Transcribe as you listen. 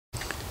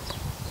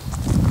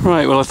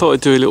Right, well I thought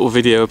I'd do a little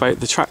video about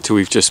the tractor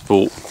we've just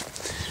bought.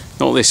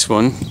 Not this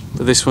one,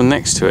 but this one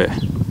next to it.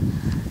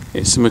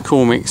 It's a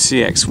McCormick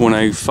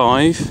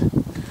CX105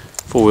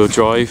 4-wheel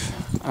drive,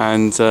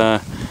 and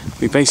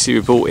we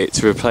basically bought it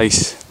to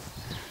replace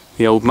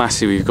the old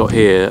Massey we've got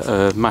here,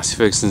 Massey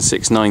Ferguson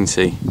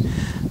 690.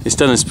 It's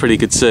done us pretty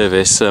good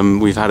service.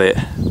 We've had it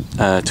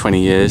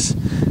 20 years.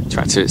 The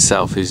tractor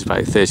itself is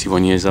about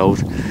 31 years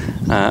old,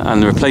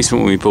 and the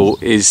replacement we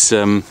bought is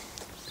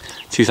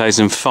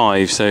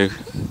 2005, so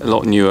a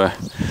lot newer.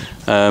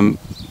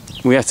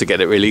 We had to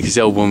get it really because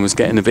the old one was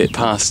getting a bit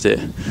past it.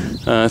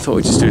 I thought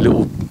we'd just do a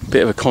little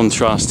bit of a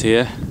contrast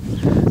here.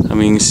 I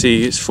mean, you can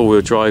see it's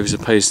 4-wheel drive as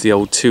opposed to the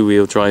old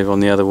 2-wheel drive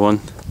on the other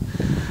one.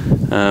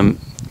 And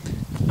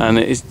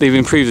they've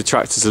improved the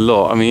tractors a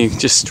lot. I mean,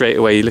 just straight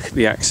away you look at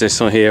the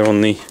axis on here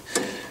on the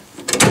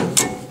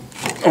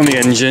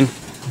engine.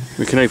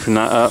 We can open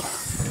that up.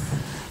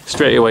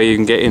 Straight away you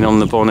can get in on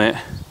the bonnet.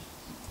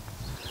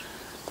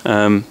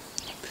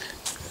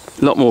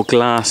 A lot more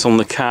glass on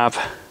the cab.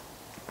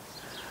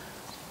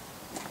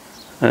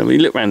 We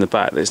look around the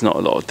back, there's not a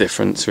lot of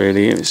difference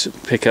really. It's a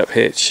pickup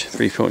hitch,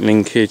 3-point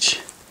linkage.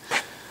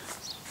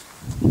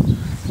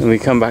 And we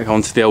come back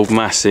onto the old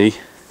Massey.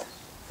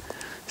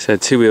 So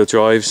 2-wheel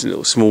drives,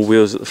 little small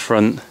wheels at the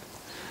front.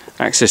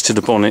 Access to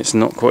the bonnet's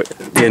not quite,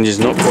 the engine's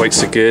not quite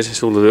so good.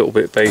 It's all a little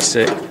bit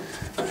basic.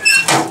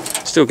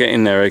 Still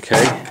getting there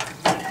okay.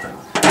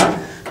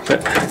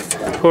 But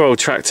poor old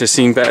tractor's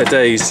seen better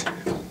days.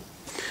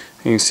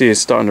 You can see it's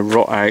starting to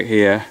rot out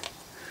here.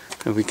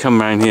 If we come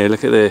around here,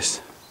 look at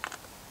this.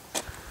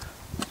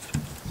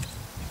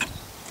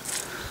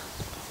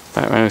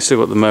 Back around, we've still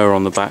got the mower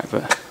on the back,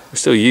 but we're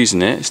still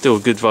using it. It's still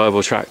a good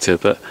viable tractor,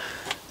 but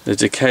the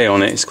decay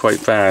on it is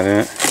quite bad,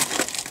 isn't it?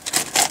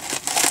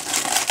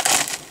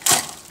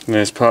 And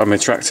there's part of my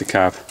tractor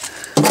cab.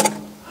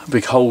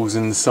 Big holes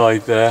in the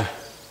side there.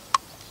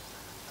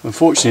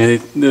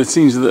 Unfortunately, it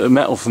seems that the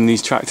metal from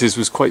these tractors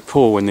was quite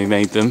poor when they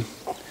made them.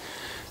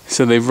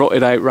 So they've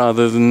rotted out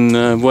rather than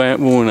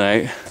worn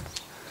out.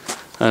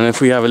 And if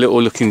we have a little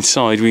look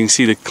inside, we can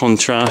see the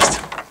contrast.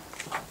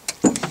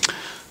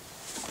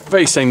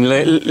 Very same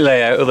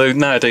layout, although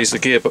nowadays the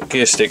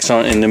gear sticks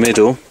aren't in the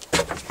middle.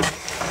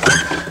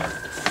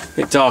 A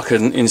bit darker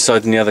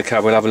inside than the other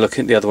cab. We'll have a look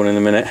at the other one in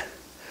a minute.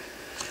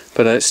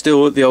 But it's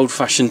still the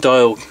old-fashioned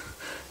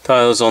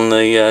dials on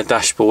the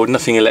dashboard,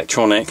 nothing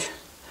electronic.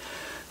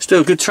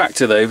 Still a good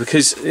tractor though,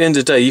 because at the end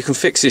of the day you can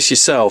fix this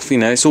yourself. You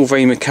know, it's all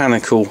very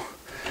mechanical.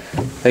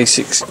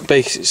 Basic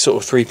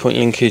sort of 3-point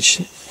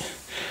linkage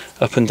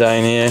up and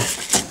down here.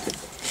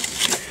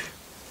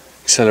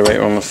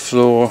 Accelerator on the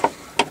floor.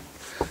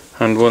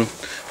 Hand one,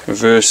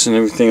 reverse and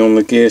everything on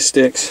the gear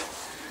sticks.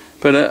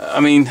 But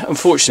I mean,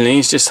 unfortunately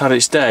it's just had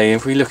its day.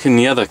 If we look in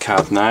the other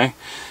cab now,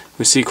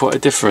 we see quite a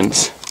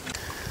difference.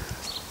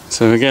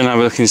 So again, have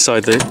a look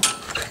inside the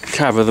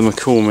cab of the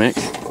McCormick.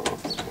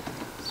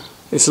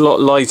 It's a lot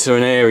lighter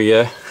in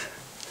area.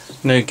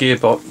 No gear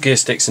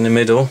sticks in the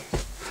middle.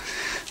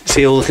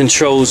 See, all the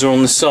controls are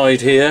on the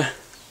side here.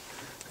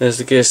 There's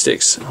the gear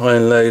sticks, high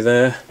and low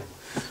there.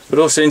 But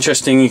also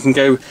interesting, you can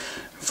go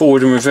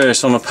forward and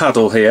reverse on a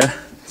paddle here.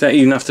 You don't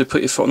even have to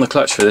put your foot on the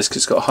clutch for this because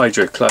it's got a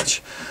hydro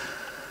clutch.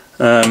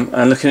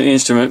 And looking at the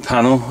instrument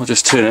panel, I'll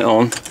just turn it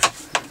on.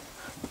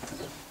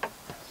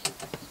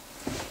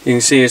 You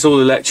can see it's all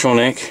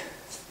electronic.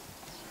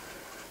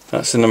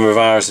 That's the number of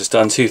hours it's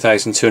done,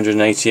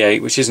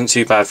 2,288, which isn't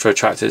too bad for a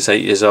tractor that's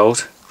 8 years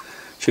old.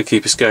 Should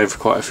keep us going for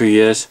quite a few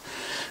years.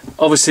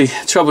 Obviously,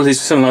 the trouble is with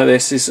something like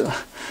this is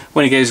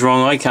when it goes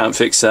wrong, I can't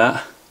fix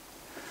that.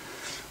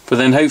 But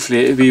then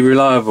hopefully it'll be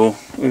reliable.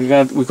 We've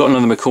got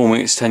another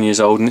McCormick, it's 10 years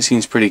old, and it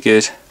seems pretty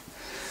good.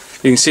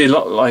 You can see a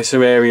lot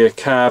lighter area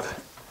cab,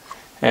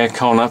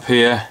 aircon up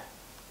here.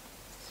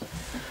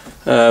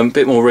 A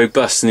bit more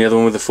robust than the other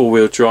one with the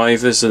 4-wheel drive.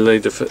 There's a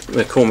load of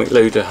McCormick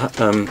loader,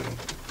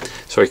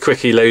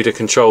 quickie loader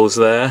controls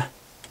there.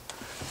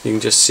 You can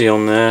just see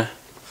on there.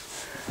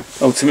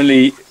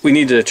 Ultimately, we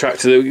needed a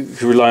tractor that we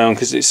could rely on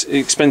because it's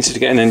expensive to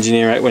get an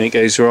engineer out when it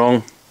goes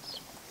wrong,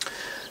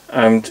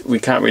 and we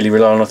can't really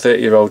rely on a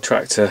 30-year-old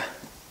tractor.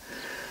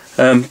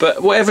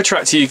 But whatever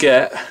tractor you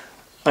get,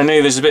 I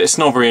know there's a bit of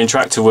snobbery in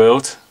tractor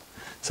world.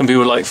 Some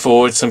people like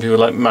Ford, some people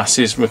like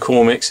Massey's,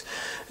 McCormick's.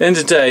 At the end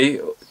of the day,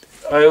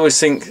 I always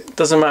think it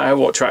doesn't matter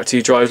what tractor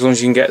you drive as long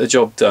as you can get the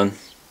job done.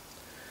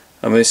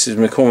 I mean, this is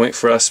McCormick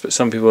for us, but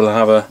some people will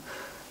have a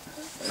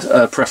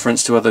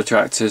preference to other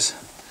tractors.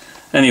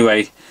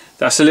 Anyway,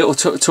 that's a little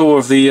tour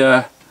of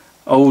the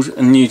old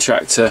and new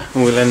tractor,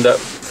 and we'll end up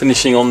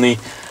finishing on the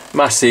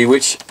Massey,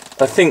 which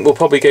I think we'll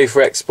probably go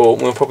for export,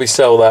 and we'll probably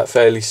sell that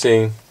fairly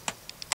soon.